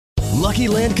Lucky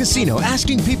Land Casino,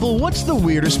 asking people, what's the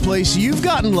weirdest place you've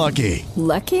gotten lucky?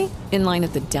 Lucky? In line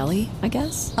at the deli, I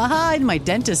guess? Aha, in my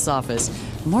dentist's office.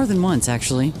 More than once,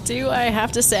 actually. Do I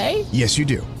have to say? Yes, you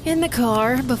do. In the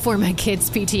car before my kids'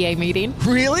 PTA meeting.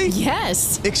 Really?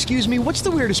 Yes. Excuse me, what's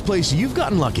the weirdest place you've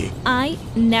gotten lucky? I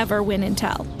never win and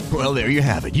tell. Well, there you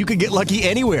have it. You can get lucky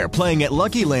anywhere, playing at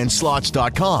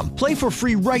LuckyLandSlots.com. Play for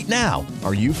free right now.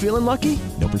 Are you feeling lucky?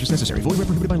 No purchase necessary. Void where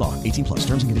prohibited by law. 18 plus.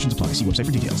 Terms and conditions apply. See website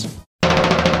for details.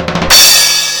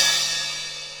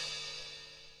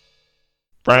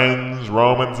 Friends,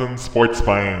 Romans, and sports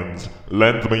fans,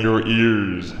 lend me your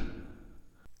ears.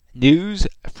 News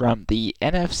from the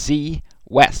NFC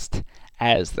West,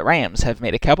 as the Rams have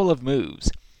made a couple of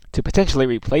moves to potentially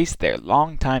replace their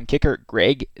longtime kicker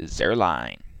Greg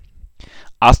Zuerlein.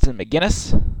 Austin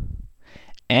McGinnis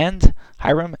and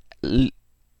Lirim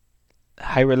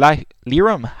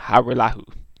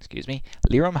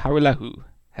Hajrullahu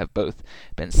have both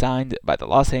been signed by the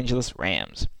Los Angeles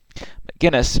Rams.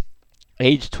 McGinnis,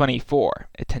 age 24,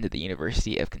 attended the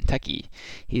University of Kentucky.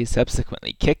 He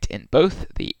subsequently kicked in both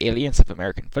the Alliance of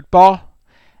American Football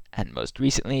and most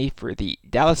recently for the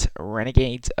Dallas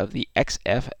Renegades of the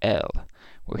XFL,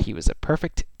 where he was a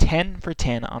perfect 10 for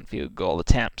 10 on field goal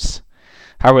attempts.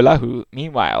 Hajrullahu,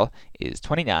 meanwhile, is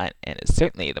 29 and is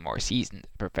certainly the more seasoned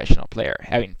professional player,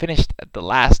 having finished the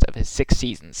last of his 6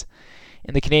 seasons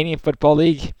in the Canadian Football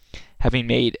League, having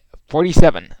made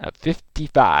 47 of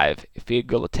 55 field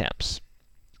goal attempts,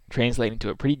 translating to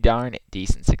a pretty darn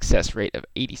decent success rate of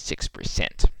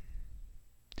 86%.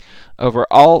 Over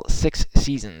all 6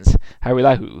 seasons,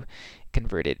 Hajrullahu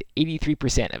converted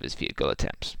 83% of his field goal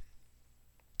attempts.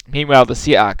 Meanwhile, the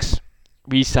Seahawks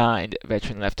re-signed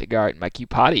veteran left guard Mike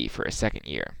Witt for a second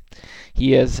year.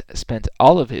 He has spent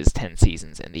all of his 10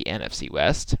 seasons in the NFC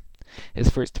West, his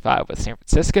first 5 with San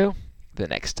Francisco, the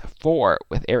next 4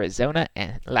 with Arizona,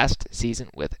 and last season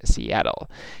with Seattle,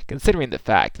 considering the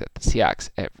fact that the Seahawks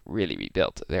have really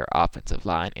rebuilt their offensive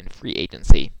line in free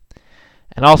agency,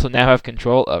 and also now have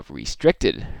control of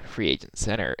restricted free agent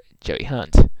center Joey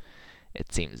Hunt.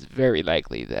 It seems very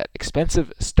likely that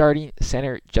expensive starting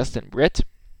center Justin Britt,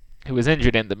 who was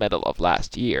injured in the middle of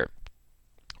last year,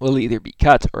 will either be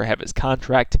cut or have his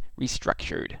contract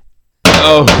restructured.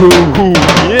 Oh,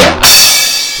 yeah!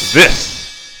 This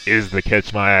is the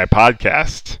Catch My Eye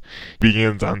podcast.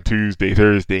 Begins on Tuesday,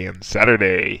 Thursday, and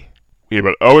Saturday. We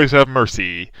will always have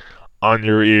mercy on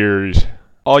your ears.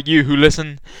 All you who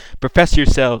listen, profess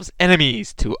yourselves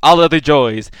enemies to all other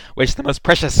joys which the most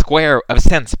precious square of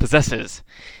sense possesses,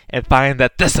 and find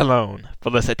that this alone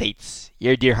felicitates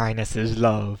your dear highness's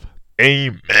love.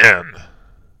 Amen.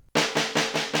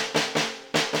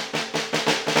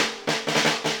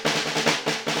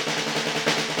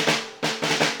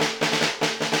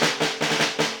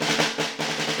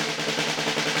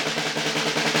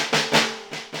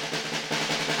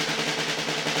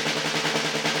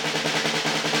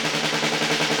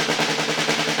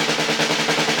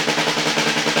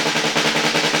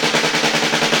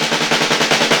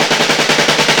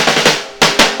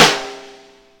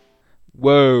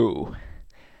 Whoa.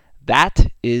 That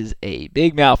is a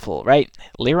big mouthful, right?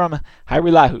 Lirim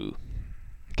Hajrullahu.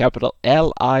 Capital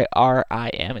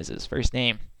Lirim is his first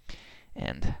name.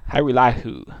 And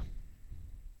Hajrullahu.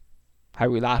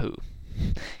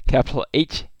 Capital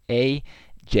Hajrullahu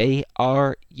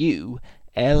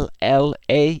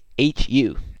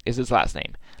is his last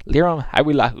name. Lirim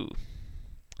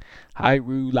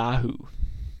Hajrullahu.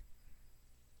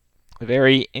 A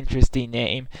very interesting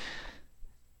name.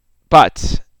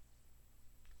 But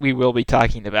we will be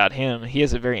talking about him. He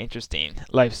has a very interesting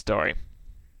life story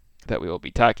that we will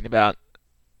be talking about.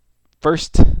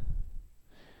 First,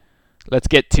 let's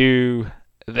get to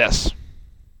this.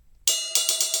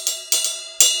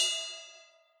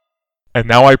 And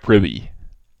now I prithee,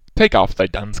 take off thy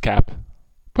dunce cap,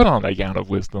 put on thy gown of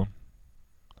wisdom,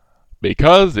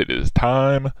 because it is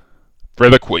time for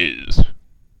the quiz.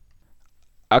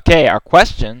 Okay, our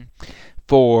question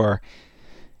for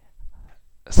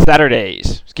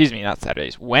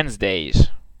Wednesday's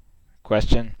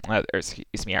question, our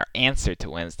answer to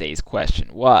Wednesday's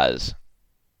question was,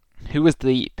 who was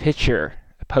the pitcher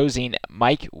opposing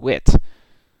Mike Witt?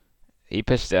 He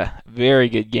pitched a very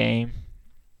good game,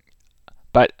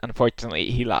 but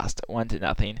unfortunately he lost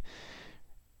 1-0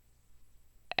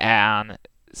 on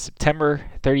September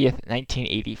 30th,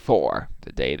 1984,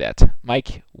 the day that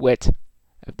Mike Witt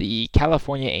of the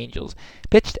California Angels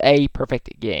pitched a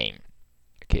perfect game.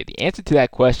 Okay, the answer to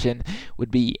that question would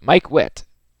be Mike Witt.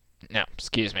 No,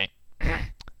 excuse me.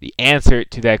 The answer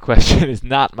to that question is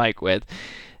not Mike Witt.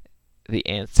 The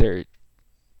answer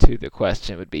to the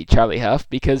question would be Charlie Huff,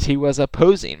 because he was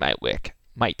opposing Mike.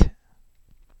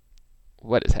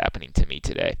 What is happening to me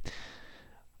today?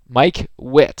 Mike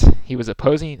Witt. He was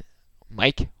opposing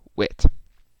Mike Witt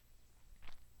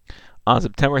on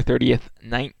September 30th,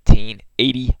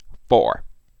 1984,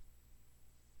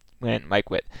 when Mike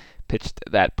Witt pitched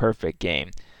that perfect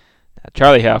game. Now,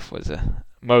 Charlie Huff was a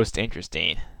most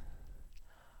interesting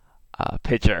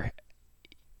pitcher.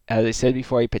 As I said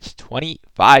before, he pitched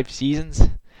 25 seasons.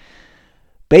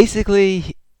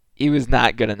 Basically, he was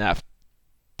not good enough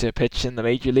to pitch in the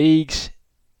major leagues,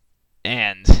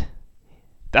 and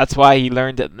that's why he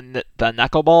learned the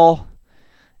knuckleball,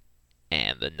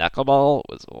 and the knuckleball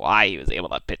was why he was able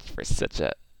to pitch for such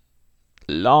a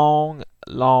long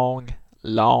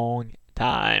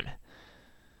time.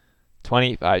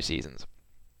 25 seasons.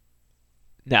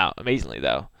 Now, amazingly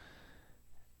though,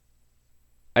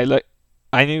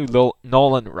 I knew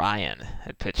Nolan Ryan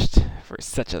had pitched for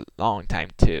such a long time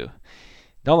too.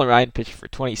 Nolan Ryan pitched for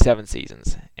 27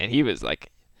 seasons, and he was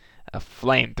like a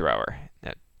flamethrower.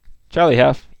 Now, Charlie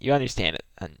Huff, you understand it,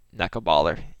 a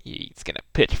knuckleballer, he's going to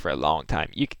pitch for a long time.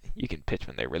 You can pitch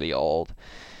when they're really old.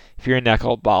 If you're a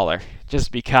knuckleballer,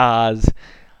 just because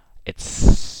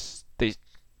it's it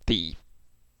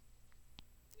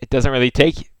doesn't really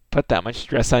put that much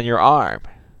stress on your arm.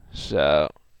 So,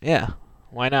 yeah,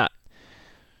 why not?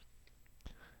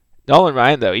 Nolan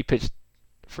Ryan, though, he pitched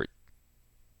for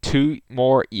 2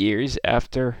 more years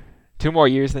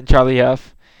than Charlie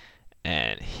Huff,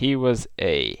 and he was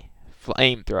a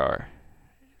flamethrower.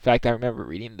 In fact, I remember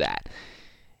reading that.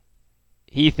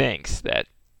 He thinks that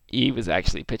he was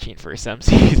actually pitching for some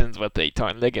seasons with a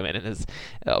torn ligament in his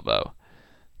elbow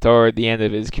toward the end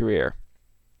of his career.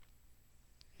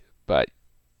 But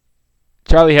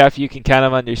Charlie Huff, you can kind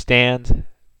of understand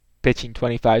pitching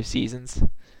 25 seasons.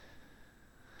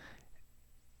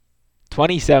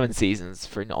 27 seasons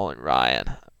for Nolan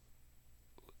Ryan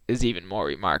is even more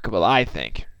remarkable, I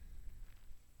think.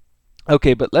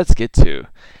 Okay, but let's get to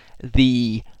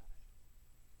the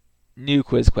new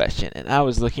quiz question. And I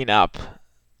was looking up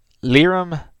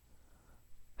Lirim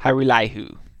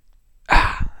Hajrullahu.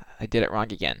 I did it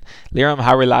wrong again. Lirim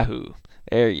Hajrullahu.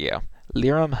 There you go.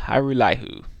 Lirim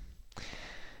Hajrullahu.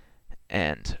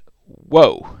 And,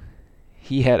 whoa,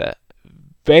 he had a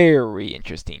very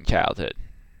interesting childhood.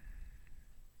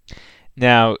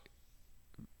 Now,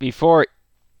 before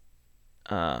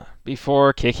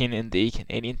kicking in the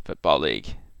Canadian Football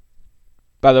League,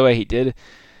 by the way, he did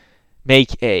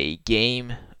make a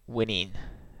game-winning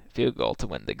field goal to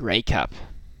win the Grey Cup,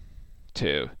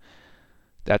 too.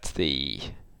 That's the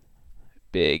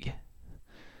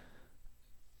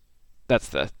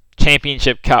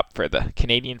championship cup for the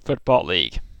Canadian Football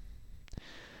League.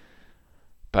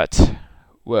 But,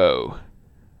 whoa.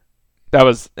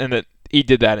 He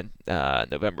did that in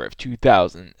November of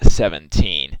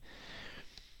 2017.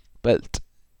 But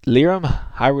Lirim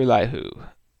Hajrullahu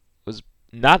was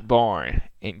not born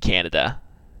in Canada.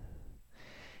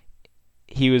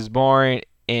 He was born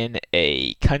in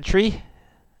a country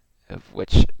of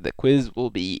which the quiz will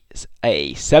be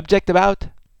a subject about,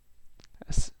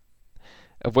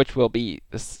 of which will be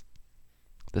the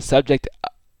subject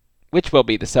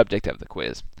of the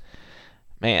quiz.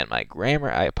 Man, my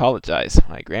grammar, I apologize.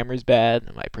 My grammar is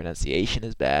bad. My pronunciation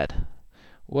is bad.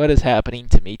 What is happening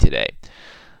to me today?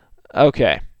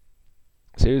 Okay.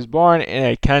 So he was born in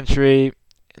a country,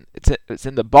 it's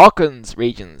in the Balkans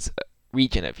region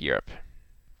of Europe.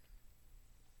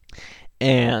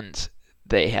 And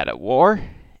they had a war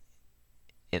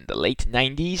in the late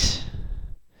 90s.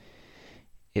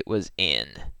 It was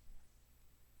it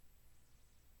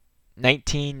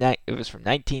was from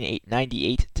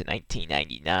 1998 to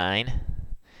 1999,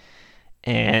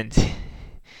 and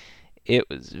it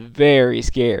was very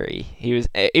scary. He was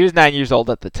 9 years old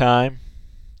at the time,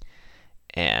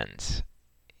 and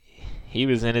he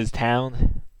was in his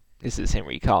town. This is him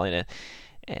recalling it,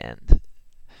 and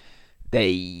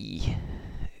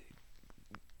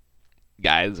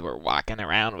guys were walking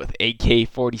around with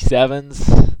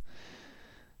AK-47s.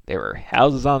 There were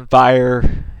houses on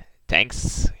fire,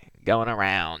 tanks going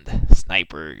around,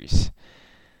 snipers.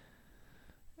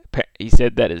 He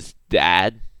said that his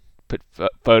dad put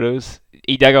photos.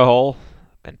 He dug a hole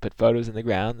and put photos in the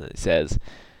ground. And it says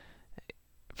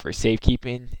for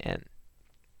safekeeping. And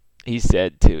he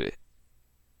said to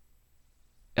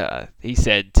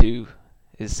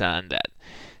his son that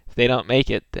if they don't make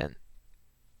it, then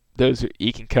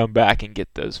he can come back and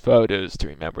get those photos to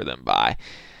remember them by.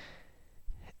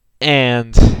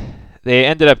 And they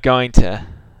ended up going to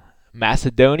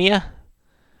Macedonia,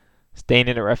 staying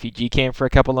in a refugee camp for a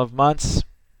couple of months.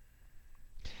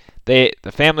 The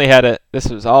family had a. This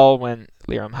was all when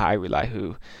Lirim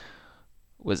Hajrullahu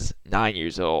was 9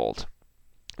 years old.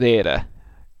 They had a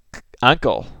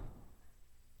uncle.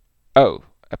 Oh,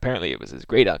 apparently it was his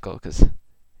great uncle because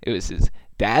it was his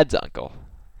dad's uncle.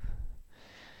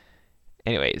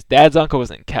 Anyway, his dad's uncle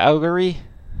was in Calgary.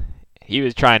 He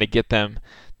was trying to get them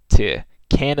to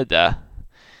Canada,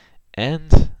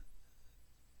 and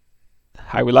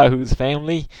Hajrulahu's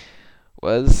family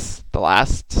was the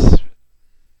last.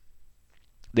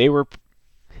 They were,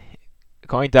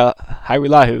 according to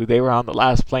Hajrullahu, they were on the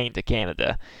last plane to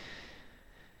Canada.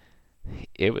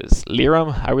 It was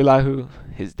Lirim Hajrullahu,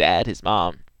 his dad, his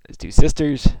mom, his two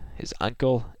sisters, his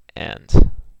uncle,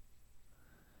 and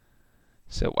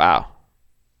so wow.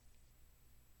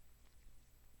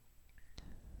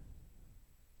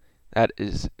 That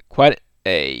is quite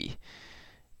a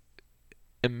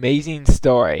amazing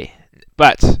story.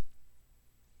 But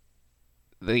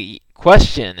the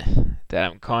question that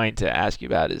I'm going to ask you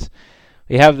about is,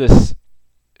 we have this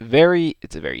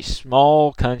it's a very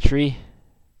small country.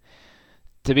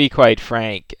 To be quite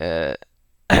frank, their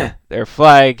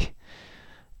flag,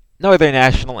 no, their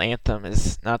national anthem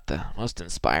is not the most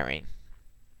inspiring.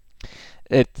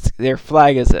 Their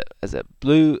flag is a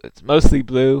blue, it's mostly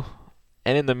blue,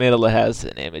 and in the middle it has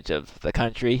an image of the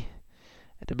country.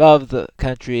 And above the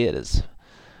country it is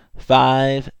 6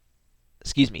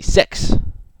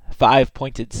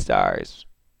 5-pointed stars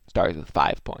with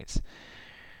 5 points.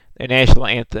 Their national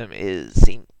anthem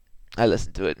I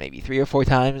listened to it maybe 3 or 4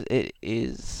 times. It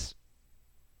is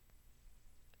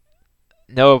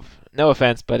no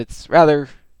offense, but it's rather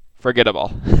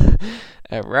forgettable.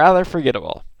 Rather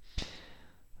forgettable.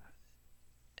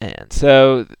 And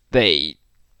so they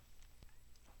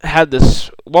had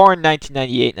this war in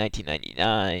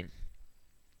 1998-1999.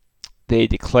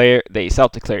 They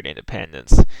self-declared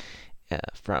independence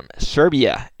from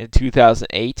Serbia in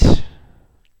 2008.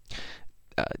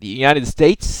 The United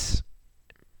States,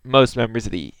 most members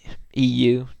of the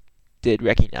EU, did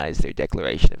recognize their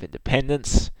declaration of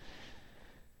independence,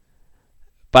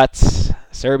 but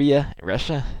Serbia and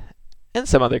Russia and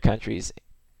some other countries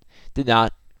did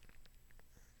not.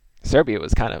 Serbia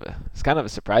was kind of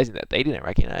surprising that they didn't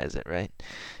recognize it, right?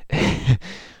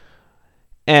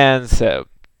 And so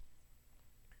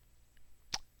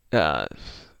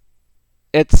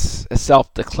it's a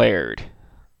self-declared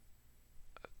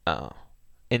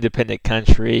independent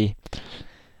country.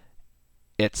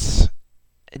 Its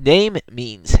name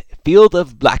means Field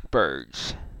of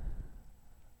Blackbirds.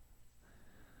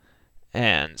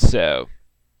 And so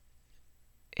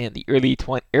in the early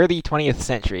 20th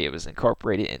century, it was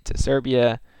incorporated into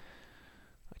Serbia,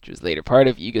 which was later part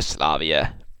of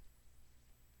Yugoslavia.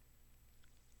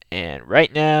 And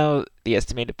right now,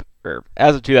 as of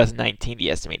 2019,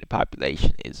 the estimated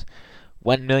population is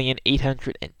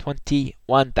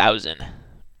 1,821,000.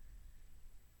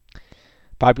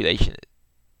 Population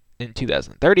in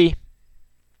 2030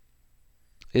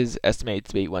 is estimated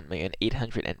to be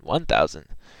 1,801,000.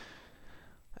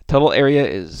 Total area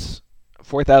is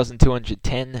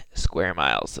 4,210 square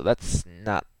miles, so that's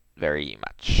not very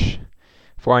much.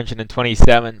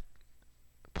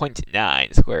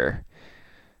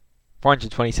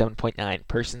 427.9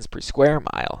 persons per square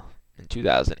mile in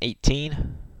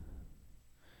 2018.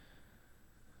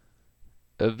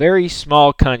 A very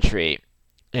small country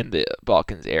in the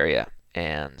Balkans area,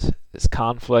 and this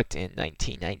conflict in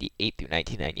 1998 through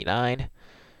 1999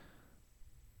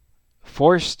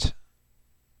 forced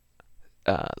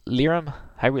Lirim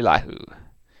Hajrullahu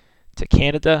to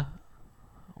Canada,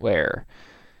 where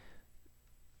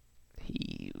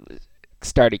he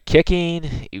started kicking.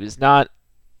 He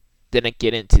didn't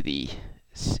get into the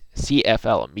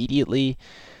CFL immediately,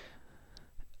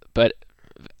 but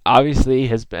obviously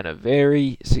has a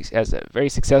very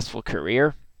successful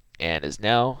career and is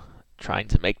now trying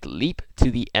to make the leap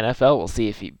to the NFL. We'll see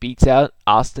if he beats out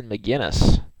Austin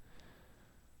McGuinness.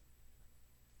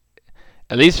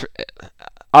 At least,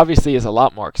 obviously, has a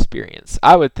lot more experience.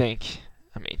 I would think,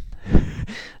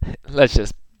 let's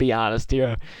just be honest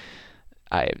here.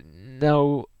 I have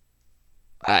no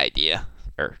idea,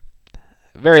 or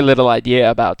very little idea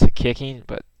about kicking,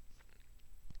 but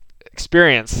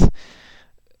experience,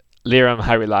 Lirim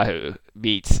Hajrullahu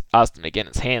beats Austin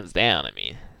McGuinness hands down.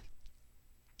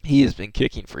 He has been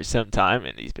kicking for some time,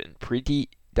 and he's been pretty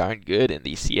darn good in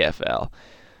the CFL.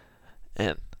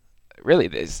 And really,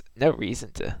 there's no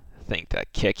reason to think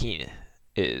that kicking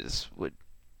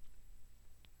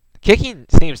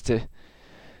seems to,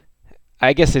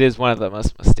 I guess it is one of the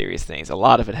most mysterious things. A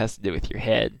lot of it has to do with your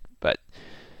head, but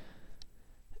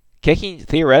kicking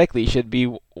theoretically should be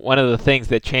one of the things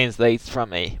that translates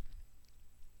from a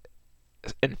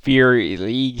inferior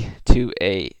league to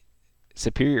a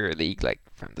superior league, like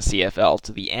from the CFL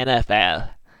to the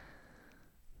NFL.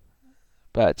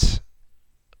 But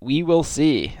we will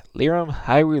see. Lirim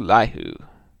Hajrullahu.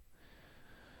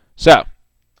 So,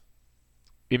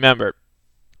 remember,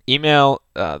 email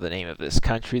the name of this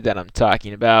country that I'm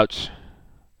talking about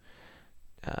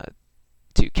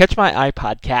to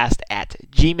catchmyeyepodcast at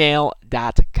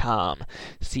gmail.com.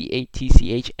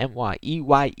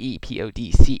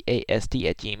 catchmyeyepodcast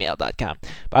at gmail.com.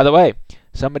 By the way,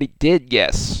 somebody did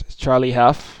guess Charlie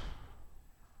Huff,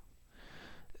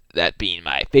 that being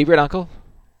my favorite uncle,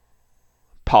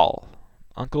 Paul.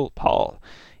 Uncle Paul.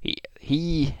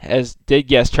 He did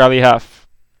guess Charlie Huff.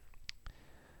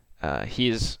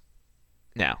 He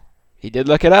did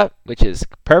look it up, which is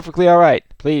perfectly alright.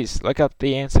 Please look up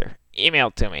the answer. Email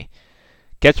it to me.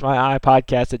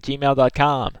 catchmyeyepodcast at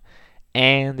gmail.com.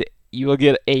 And you will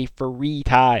get a free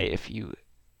tie if you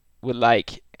would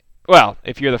like. Well,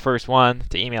 if you're the first one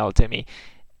to email it to me,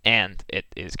 and it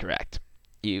is correct,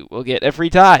 you will get a free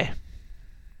tie.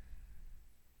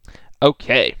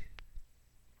 Okay.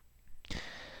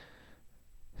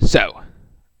 So,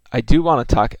 I do want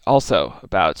to talk also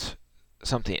about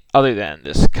something other than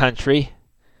this country.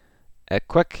 I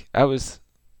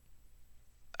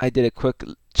did a quick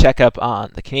checkup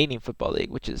on the Canadian Football League,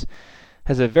 which has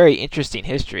a very interesting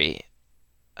history.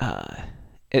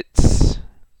 It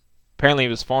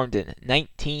was formed in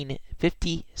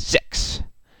 1956,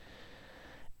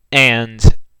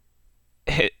 and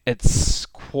it's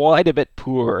quite a bit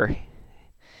poorer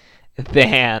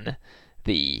than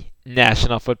the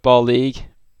National Football League.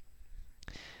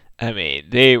 I mean,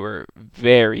 they were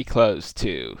very close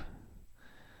to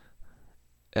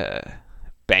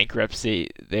bankruptcy.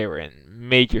 They were in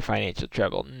major financial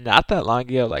trouble not that long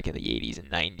ago, like in the 80s and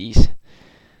 90s.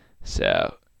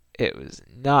 So, it was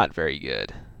not very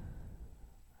good.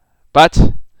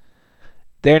 But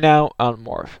they're now on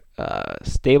more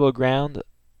stable ground.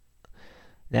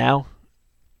 Now,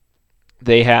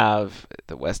 they have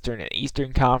the Western and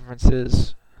Eastern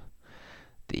conferences.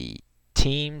 The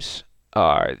teams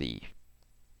are the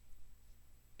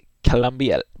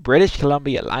British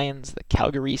Columbia Lions, the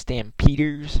Calgary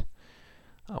Stampeders.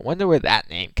 I wonder where that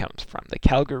name comes from, the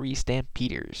Calgary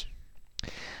Stampeders.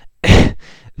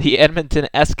 The Edmonton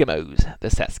Eskimos, the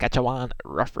Saskatchewan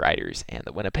Roughriders, and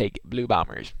the Winnipeg Blue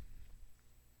Bombers.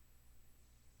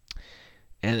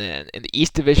 And then in the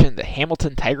East Division, the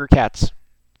Hamilton Tiger Cats,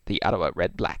 the Ottawa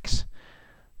Red Blacks,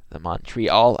 the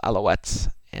Montreal Alouettes,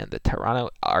 and the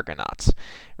Toronto Argonauts.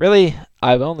 Really,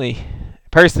 I've only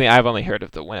heard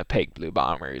of the Winnipeg Blue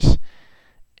Bombers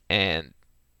and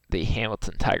the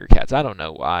Hamilton Tiger Cats. I don't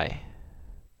know why.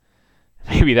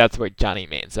 Maybe that's where Johnny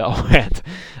Manziel went.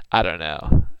 I don't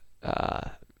know.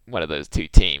 One of those two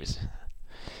teams.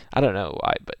 I don't know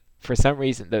why, but for some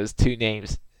reason those two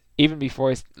names, even before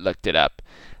I looked it up,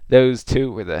 those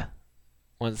two were the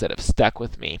ones that have stuck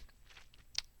with me.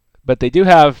 But they do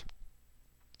have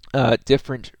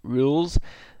different rules.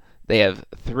 They have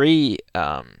three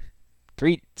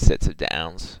sets of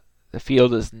downs. The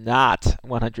field is not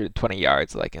 120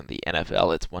 yards like in the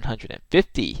NFL. It's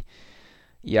 150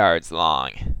 yards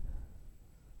long.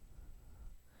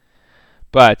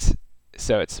 But,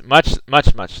 so it's much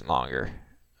longer.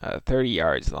 30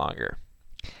 yards longer.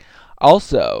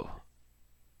 Also,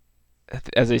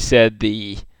 as I said,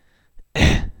 the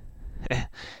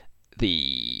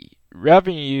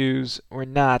revenues were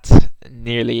not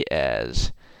nearly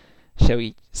as, shall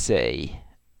we say,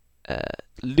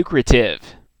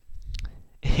 lucrative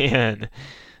in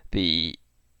the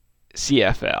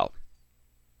CFL.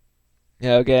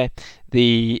 Okay,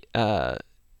 in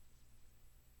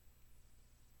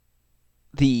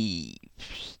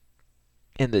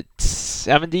the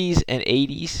 70s and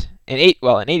 80s, in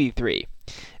 83,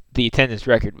 the attendance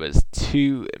record was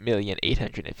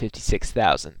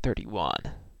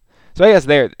 2,856,031. So I guess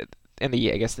in the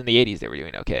 80s they were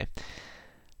doing okay.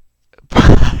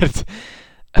 But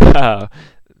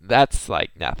that's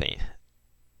like nothing.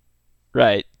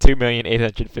 Right,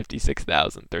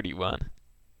 2,856,031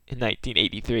 in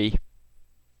 1983.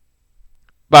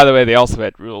 By the way, they also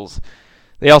had rules.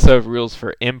 They also have rules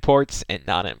for imports and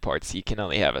non-imports. You can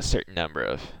only have a certain number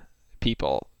of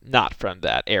people not from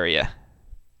that area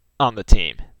on the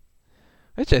team,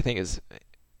 which I think is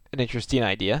an interesting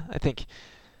idea. I think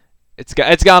it's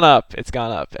gone up. It's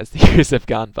gone up as the years have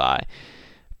gone by.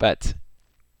 But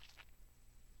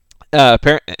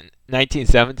apparently in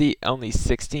 1970, only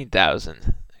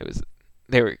 16,000.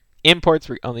 Imports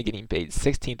were only getting paid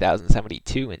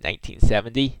 16,072 in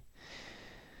 1970.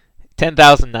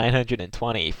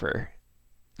 10,920 for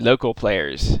local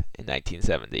players in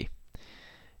 1970.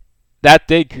 that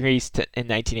did increase in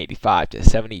 1985 to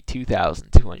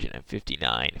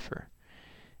 72,259 for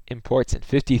imports and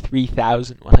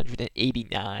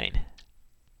 53,189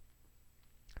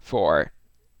 for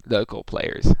local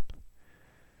players.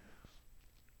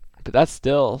 But that's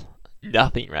still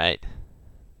nothing, right?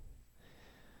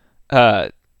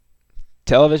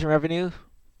 Television revenue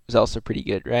was also pretty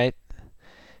good, right?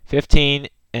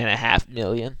 15.5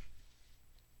 million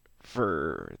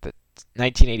for the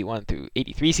 1981 through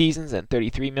 83 seasons and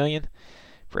 33 million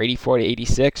for 84 to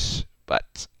 86.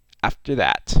 But after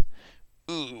that,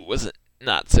 was it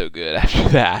not so good after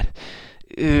that?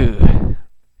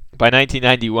 By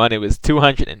 1991, it was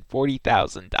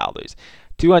 $240,000.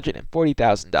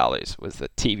 $240,000 was the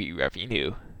TV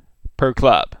revenue per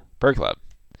club.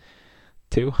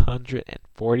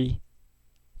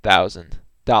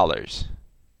 $240,000.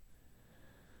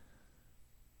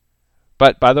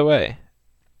 But by the way,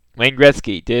 Wayne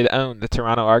Gretzky did own the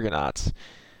Toronto Argonauts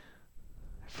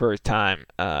for a time.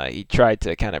 He tried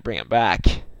to kind of bring them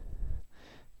back.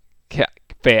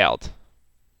 Failed.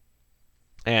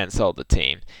 And sold the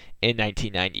team in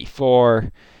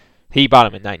 1994. He bought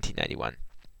them in 1991.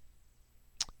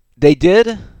 They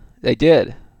did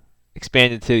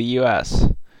expand into the U.S.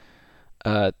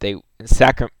 They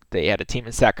had a team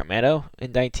in Sacramento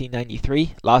in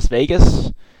 1993, Las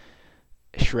Vegas,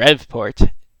 Shreveport,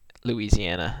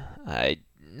 Louisiana. I'm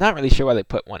not really sure why they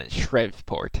put one in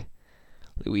Shreveport,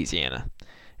 Louisiana.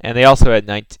 And they also had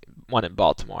one in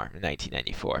Baltimore in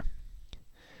 1994.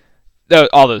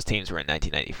 All those teams were in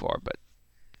 1994, but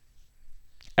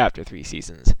after 3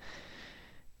 seasons.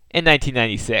 In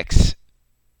 1996,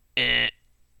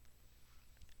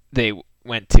 they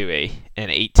went to an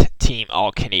 8-team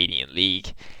All-Canadian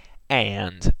League,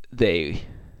 and they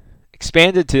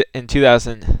expanded in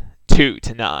 2002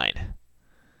 to 9.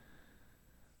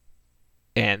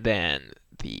 And then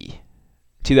the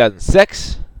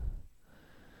 2006,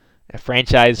 a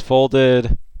franchise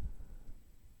folded,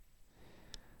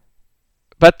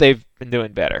 but they've been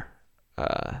doing better.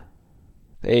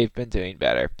 They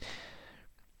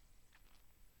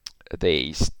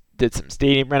did some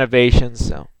stadium renovations,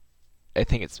 so I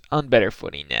think it's on better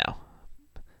footing now.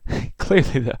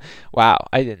 Clearly, wow,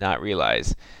 I did not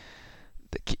realize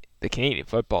the Canadian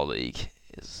Football League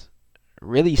is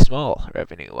really small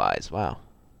revenue-wise. Wow.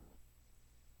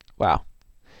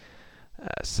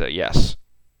 So yes.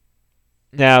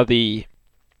 Now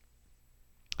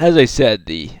as I said,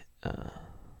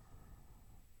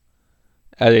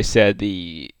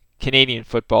 the Canadian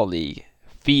Football League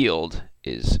field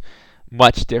is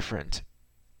much different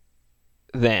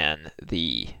than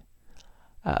the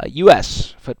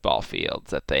U.S. football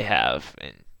fields that they have.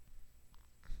 And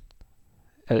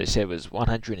as I said, it was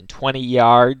 120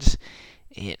 yards,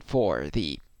 and for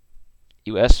the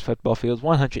U.S. football fields,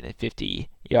 150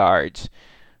 yards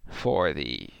for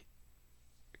the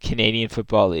Canadian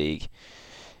Football League.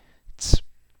 It's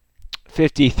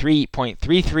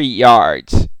 53.33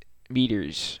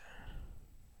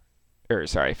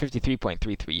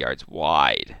 53.33 yards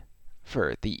wide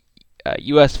for the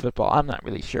U.S. football. I'm not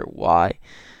really sure why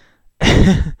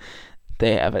they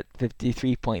have it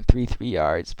 53.33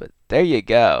 yards, but there you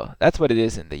go. That's what it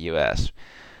is in the U.S.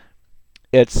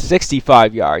 It's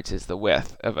 65 yards is the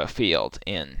width of a field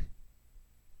in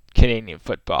Canadian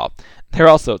football. There are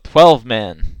also 12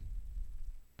 men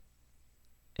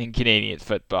in Canadian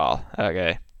football.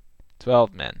 Okay,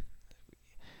 12 men.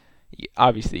 You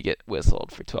obviously get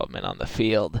whistled for 12 men on the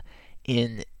field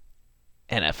in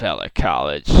NFL or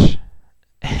college.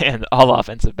 And all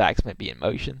offensive backs might be in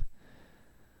motion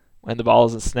when the ball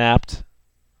isn't snapped.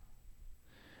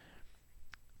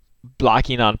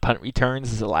 Blocking on punt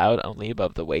returns is allowed only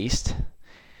above the waist.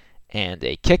 And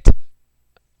a kicked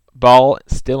ball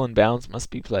still in bounds must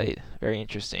be played. Very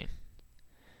interesting.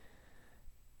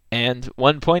 And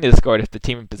 1 point is scored if the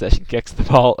team in possession kicks the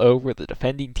ball over the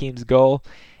defending team's goal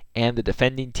and the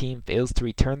defending team fails to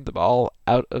return the ball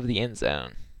out of the end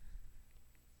zone.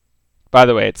 By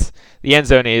the way, the end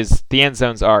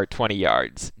zones are 20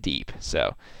 yards deep,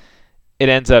 so it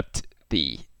ends up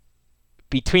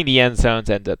between the end zones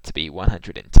ends up to be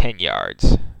 110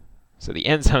 yards. So the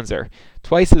end zones are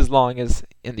twice as long as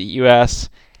in the U.S.,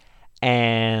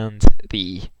 and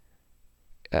the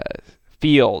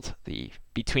field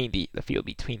between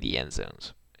the end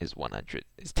zones is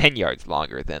 10 yards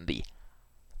longer than the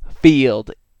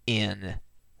field in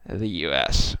the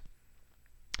U.S.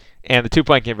 And the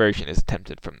 2-point conversion is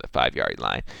attempted from the 5-yard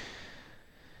line.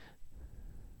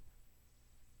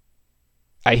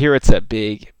 I hear it's a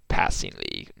big passing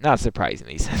league. Not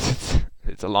surprisingly, since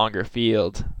it's a longer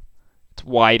field. It's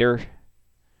wider.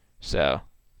 So,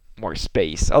 more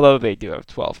space, although they do have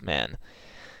 12 men.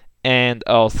 And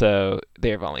also, they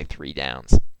have only 3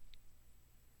 downs.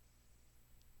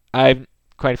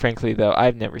 Quite frankly, though,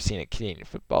 I've never seen a Canadian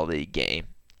Football League game,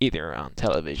 either on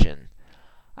television.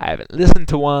 I haven't listened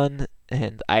to one,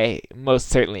 and I most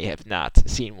certainly have not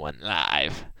seen one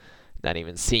live. Not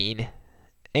even seen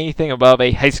anything above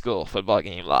a high school football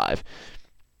game live.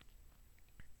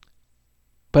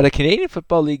 But a Canadian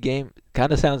Football League game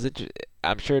kind of sounds interesting.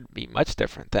 I'm sure it'd be much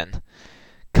different than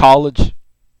college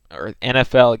or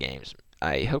NFL games.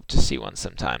 I hope to see one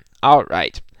sometime. All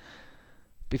right.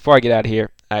 Before I get out of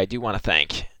here, I do want to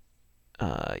thank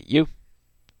you.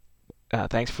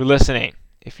 Thanks for listening.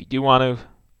 If you do want to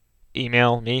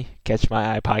email me,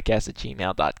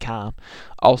 catchmyeyepodcast@gmail.com.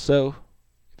 Also,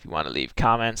 if you want to leave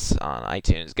comments on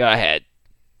iTunes, go ahead.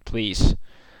 Please.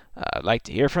 I'd like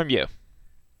to hear from you.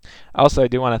 Also, I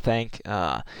do want to thank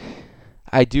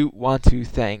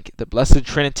the Blessed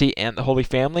Trinity and the Holy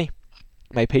Family,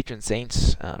 my patron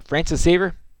saints, Francis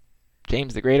Xavier,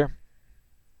 James the Greater.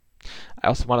 I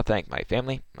also want to thank my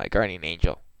family, my guardian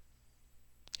angel,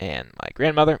 and my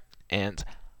grandmother, and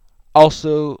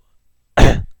also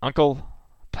Uncle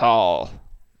Paul,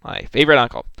 my favorite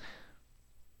uncle.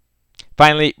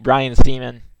 Finally, Brian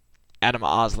Seaman, Adam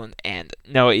Osland, and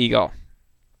Noah Eagle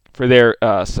for their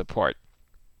support.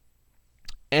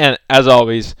 And as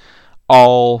always,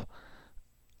 all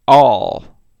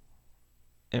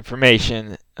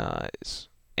information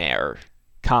or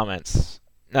comments,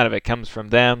 none of it comes from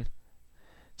them.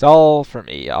 It's all from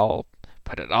me. I'll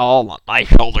put it all on my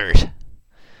shoulders.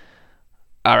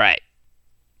 All right.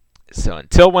 So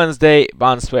until Wednesday,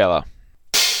 Bonsuelo.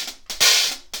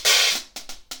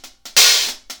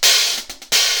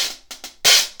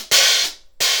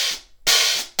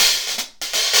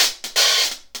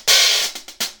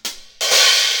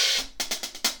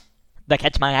 The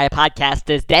Catch My Eye podcast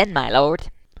is dead, my lord.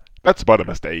 That's but a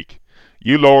mistake.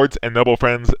 You lords and noble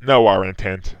friends know our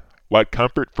intent. What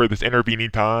comfort for this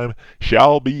intervening time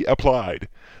shall be applied.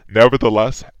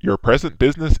 Nevertheless, your present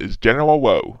business is general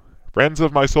woe. Friends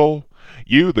of my soul,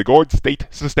 you the gourd state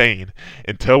sustain,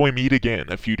 until we meet again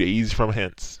a few days from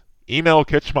hence. Email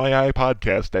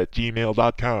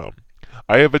catchmyeyepodcast@gmail.com.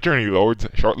 I have a journey, lords,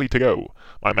 shortly to go.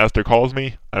 My master calls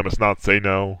me, I must not say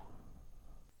no.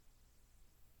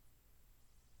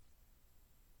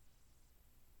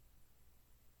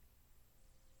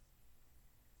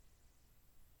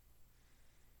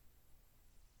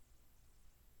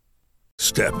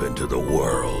 Step into the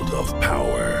world of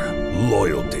power,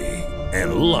 loyalty,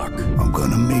 and luck. I'm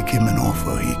gonna make him an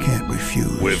offer he can't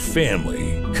refuse. With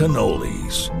family,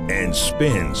 cannolis, and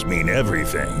spins mean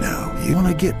everything. Now, you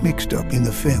wanna get mixed up in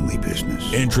the family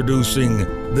business. Introducing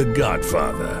The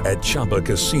Godfather at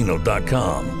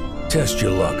ChumbaCasino.com. Test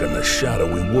your luck in the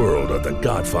shadowy world of The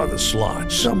Godfather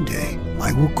slot. Someday,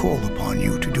 I will call upon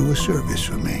you to do a service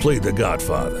for me. Play The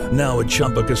Godfather, now at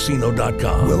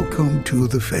ChumbaCasino.com. Welcome to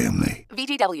the family.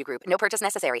 VGW Group. No purchase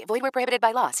necessary. Void where prohibited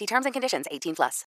by law. See terms and conditions. 18+.